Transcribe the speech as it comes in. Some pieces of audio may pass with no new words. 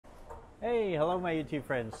Hey, hello my YouTube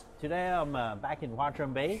friends. Today I'm back in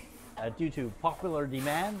Huachuan Bay. Due to popular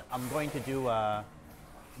demand, I'm going to do a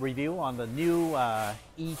review on the new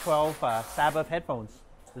E12 Sabbet headphones.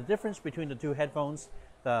 The difference between the two headphones,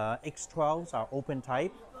 the X12s are open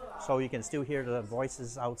type, so you can still hear the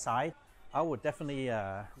voices outside. I would definitely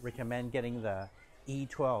recommend getting the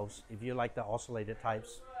E12s if you like the oscillated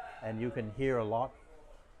types, and you can hear a lot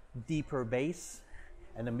deeper bass,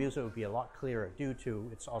 and the music will be a lot clearer due to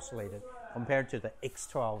it's oscillated compared to the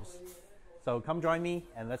X12s. So come join me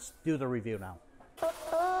and let's do the review now.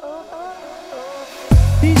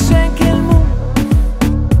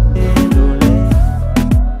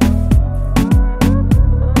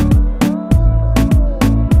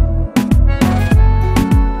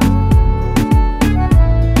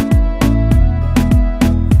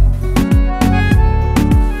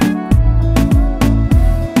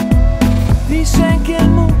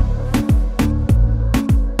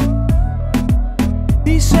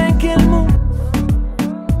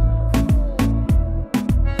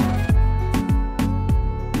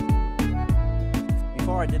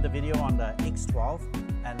 I did the video on the X12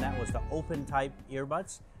 and that was the open type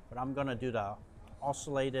earbuds, but I'm gonna do the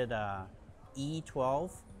oscillated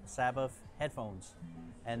E12 Sabbet headphones,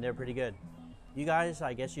 and they're pretty good. You guys,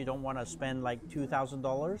 I guess you don't want to spend like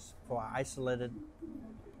 $2,000 for isolated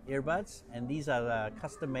earbuds, and these are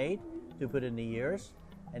custom made to put in the ears,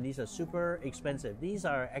 and these are super expensive. These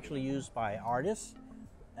are actually used by artists,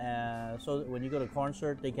 so that when you go to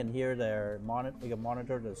concert they can hear their they can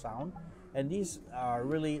monitor the sound. And these are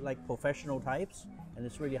really like professional types, and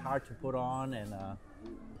it's really hard to put on, and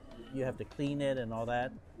you have to clean it and all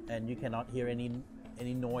that, and you cannot hear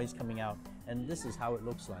any noise coming out. And this is how it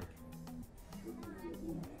looks like.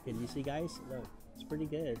 Can you see, guys? Look, it's pretty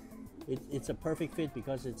good. It's a perfect fit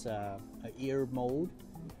because it's a ear mode.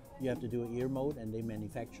 You have to do an ear mode, and they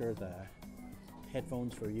manufacture the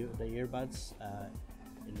headphones for you, the earbuds,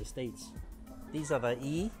 in the States. These are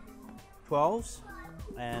the E12s.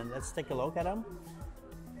 And let's take a look at them.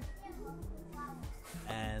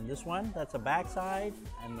 And this one, that's a back side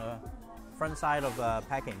and the front side of the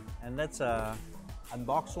packing. And let's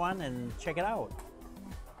unbox one and check it out.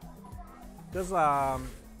 Because a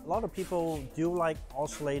lot of people do like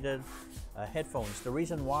oscillated headphones. The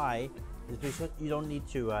reason why is because you don't need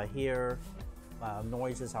to hear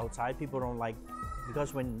noises outside. People don't like,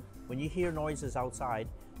 because when you hear noises outside,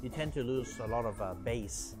 you tend to lose a lot of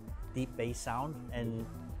bass. Deep bass sound, and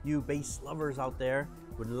you bass lovers out there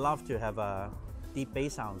would love to have deep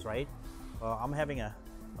bass sounds, right? Well,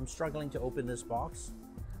 I'm struggling to open this box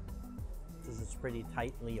because it's pretty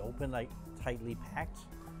tightly open, like tightly packed.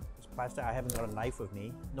 It's plastic. I haven't got a knife with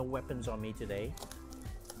me. No weapons on me today.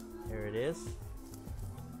 Here it is.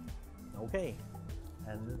 Okay,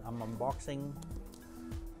 and I'm unboxing,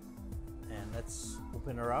 and let's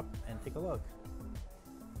open her up and take a look.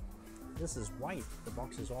 This is white. The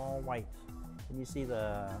box is all white. Can you see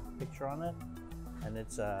the picture on it? And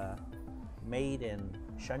it's made in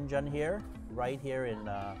Shenzhen here, right here in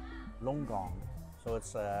Longgang. So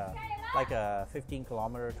it's like a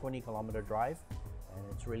 15-kilometer, 20-kilometer drive, and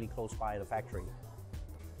it's really close by the factory.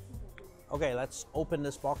 Okay, let's open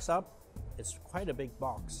this box up. It's quite a big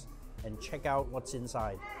box, and check out what's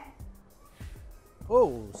inside.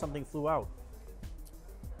 Oh, something flew out.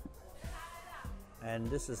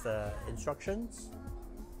 And this is the instructions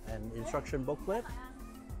and instruction booklet,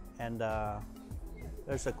 and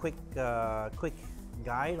there's a quick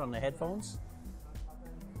guide on the headphones,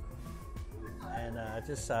 and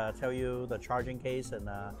just tell you the charging case and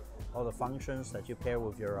all the functions that you pair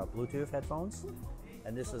with your Bluetooth headphones.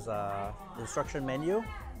 And this is a instruction menu,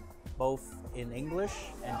 both in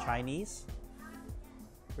English and Chinese.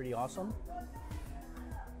 Pretty awesome.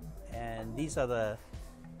 And these are the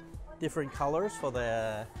different colors for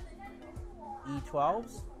the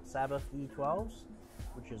E12s, Sabbet E12s,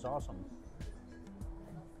 which is awesome.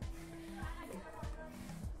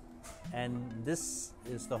 And this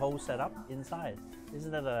is the whole setup inside. Isn't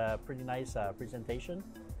that a pretty nice presentation?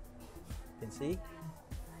 You can see.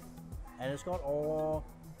 And it's got all,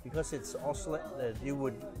 because it's oscillated, you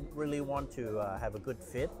would really want to have a good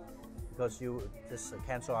fit, because you just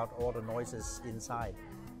cancel out all the noises inside.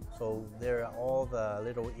 So there are all the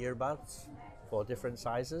little earbuds for different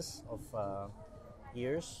sizes of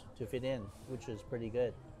ears to fit in, which is pretty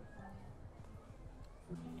good.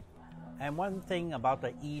 And one thing about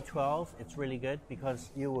the E12, it's really good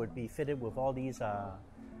because you would be fitted with all these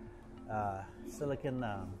silicon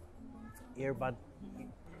earbud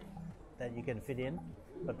that you can fit in.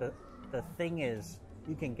 But the thing is,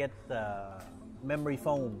 you can get the memory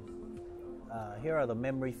foam. Here are the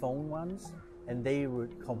memory foam ones, and they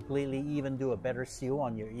would completely even do a better seal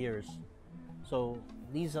on your ears. So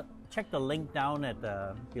these check the link down at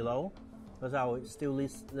below, because I will still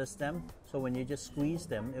list them. So when you just squeeze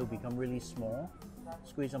them, it will become really small.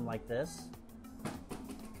 Squeeze them like this,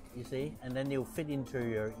 you see, and then they'll fit into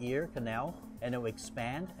your ear canal and it will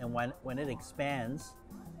expand, and when it expands,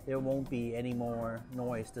 there won't be any more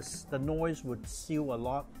noise. The noise would seal a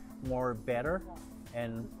lot more better,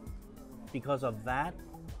 and because of that,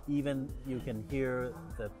 even you can hear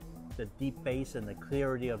the deep bass and the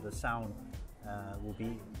clarity of the sound will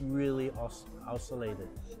be really oscillated.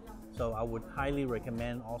 So I would highly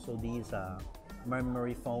recommend also these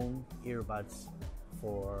memory foam earbuds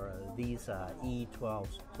for these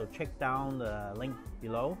E12s. So check down the link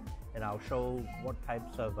below and I'll show what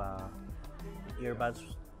types of earbuds,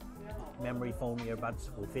 memory foam earbuds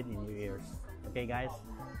will fit in your ears. Okay guys?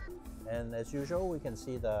 And as usual, we can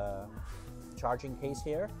see the charging case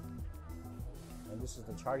here. And this is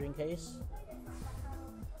the charging case.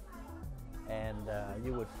 And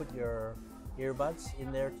you would put your earbuds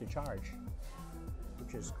in there to charge,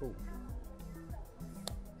 which is cool.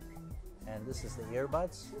 And this is the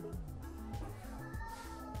earbuds.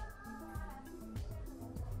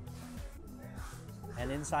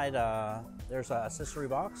 And inside there's an accessory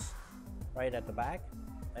box right at the back.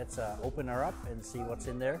 Let's open her up and see what's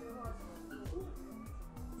in there.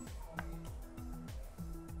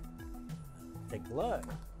 Take a look.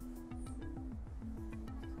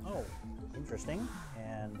 Oh, interesting.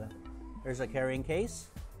 And there's a carrying case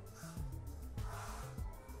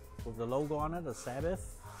with the logo on it, the Sabbet,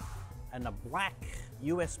 and a black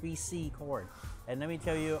USB-C cord. And let me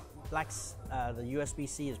tell you, the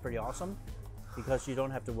USB-C is pretty awesome because you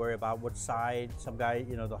don't have to worry about what side. Some guy,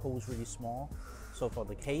 you know, the hole's really small. So for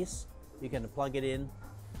the case, you can plug it in,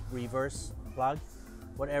 reverse plug,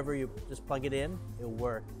 whatever you just plug it in, it'll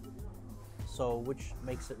work. So which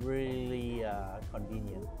makes it really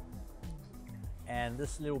convenient. And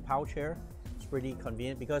this little pouch here is pretty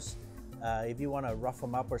convenient because if you want to rough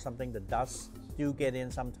them up or something, the dust do get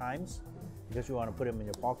in sometimes because you want to put them in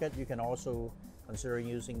your pocket. You can also consider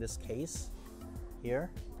using this case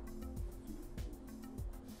here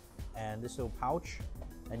and this little pouch,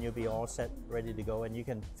 and you'll be all set, ready to go. And you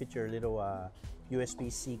can fit your little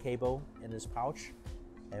USB-C cable in this pouch,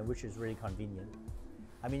 and which is really convenient.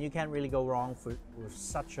 I mean, you can't really go wrong with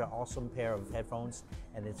such an awesome pair of headphones,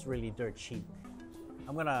 and it's really dirt cheap.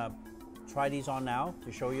 I'm gonna try these on now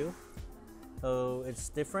to show you. So it's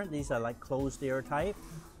different. These are like closed ear type.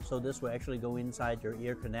 So this will actually go inside your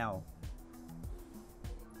ear canal.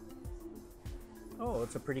 Oh,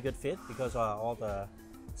 it's a pretty good fit because all the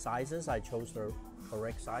sizes, I chose the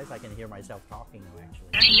correct size. I can hear myself talking now actually.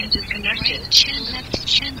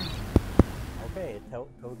 Okay, it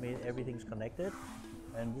told me everything's connected,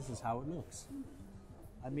 and this is how it looks.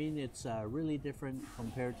 I mean, it's really different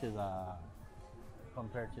compared to the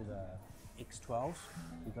X12s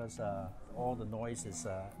because all the noise is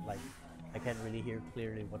like I can't really hear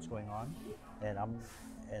clearly what's going on, and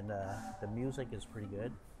the music is pretty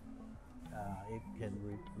good. It can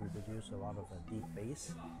reproduce a lot of deep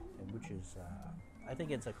bass, and which is I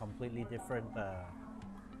think it's a completely different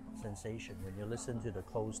sensation when you listen to the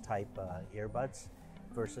closed type earbuds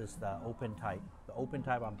versus the open type. The open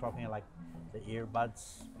type, I'm talking like the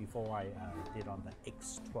earbuds before I did on the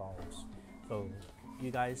X12s. So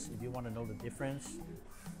you guys, if you want to know the difference,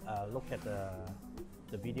 look at the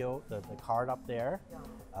video, the card up there.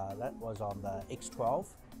 That was on the X12,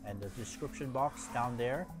 and the description box down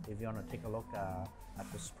there if you want to take a look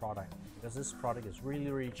at this product, because this product is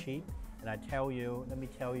really cheap. And I tell you, let me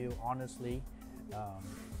tell you honestly,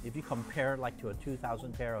 if you compare like to a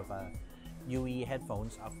 2000 pair of UE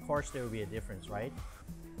headphones, of course there will be a difference, right?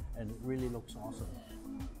 And it really looks awesome.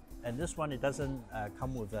 And this one, it doesn't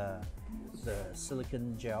come with the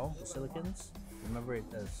silicone gel, the silicons. Remember, it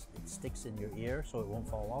sticks in your ear so it won't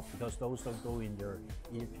fall off, because those don't go in your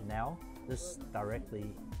ear canal. This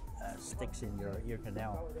directly sticks in your ear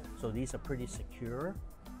canal. So these are pretty secure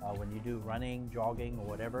when you do running, jogging, or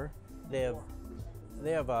whatever.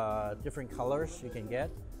 They have different colors you can get.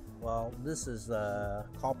 Well, this is the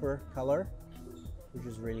copper color, which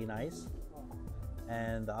is really nice.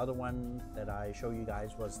 And the other one that I showed you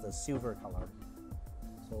guys was the silver color.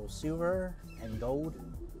 So silver and gold,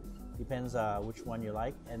 depends which one you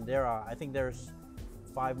like. And I think there's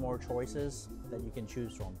 5 more choices that you can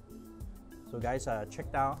choose from. So guys,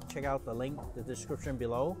 check out the link, the description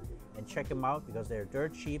below, and check them out because they're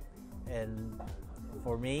dirt cheap. And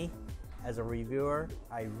for me, as a reviewer,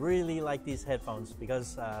 I really like these headphones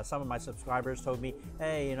because some of my subscribers told me,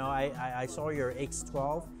 hey, you know, I saw your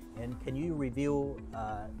X12, and can you review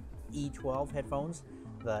E12 headphones,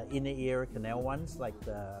 the inner ear canal ones, like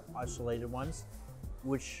the isolated ones,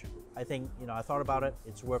 which I think, I thought about it,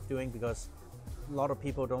 it's worth doing because a lot of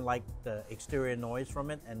people don't like the exterior noise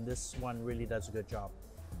from it, and this one really does a good job.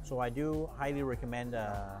 So I do highly recommend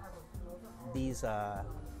these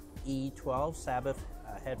E12 Sabbet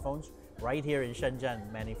headphones right here in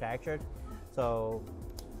Shenzhen, manufactured. So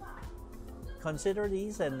consider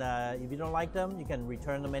these, and if you don't like them, you can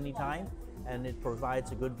return them anytime, and it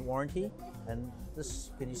provides a good warranty. And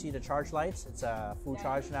this, can you see the charge lights? It's a full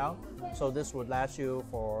charge now, so this would last you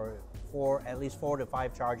for at least 4 to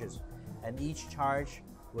 5 charges, and each charge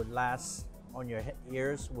would last on your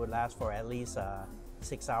ears would last for at least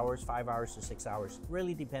 6 hours, 5 hours to 6 hours.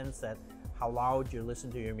 Really depends that how loud you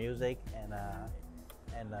listen to your music and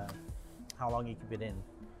how long you keep it in.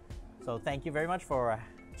 So thank you very much for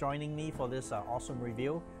joining me for this awesome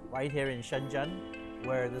review right here in Shenzhen,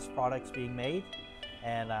 where this product's being made.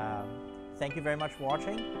 And thank you very much for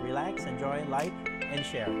watching. Relax, enjoy, like, and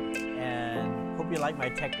share. And hope you like my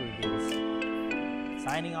tech reviews.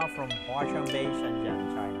 Signing off from Huaqiangbei,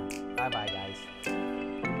 Shenzhen, China. Bye bye, guys.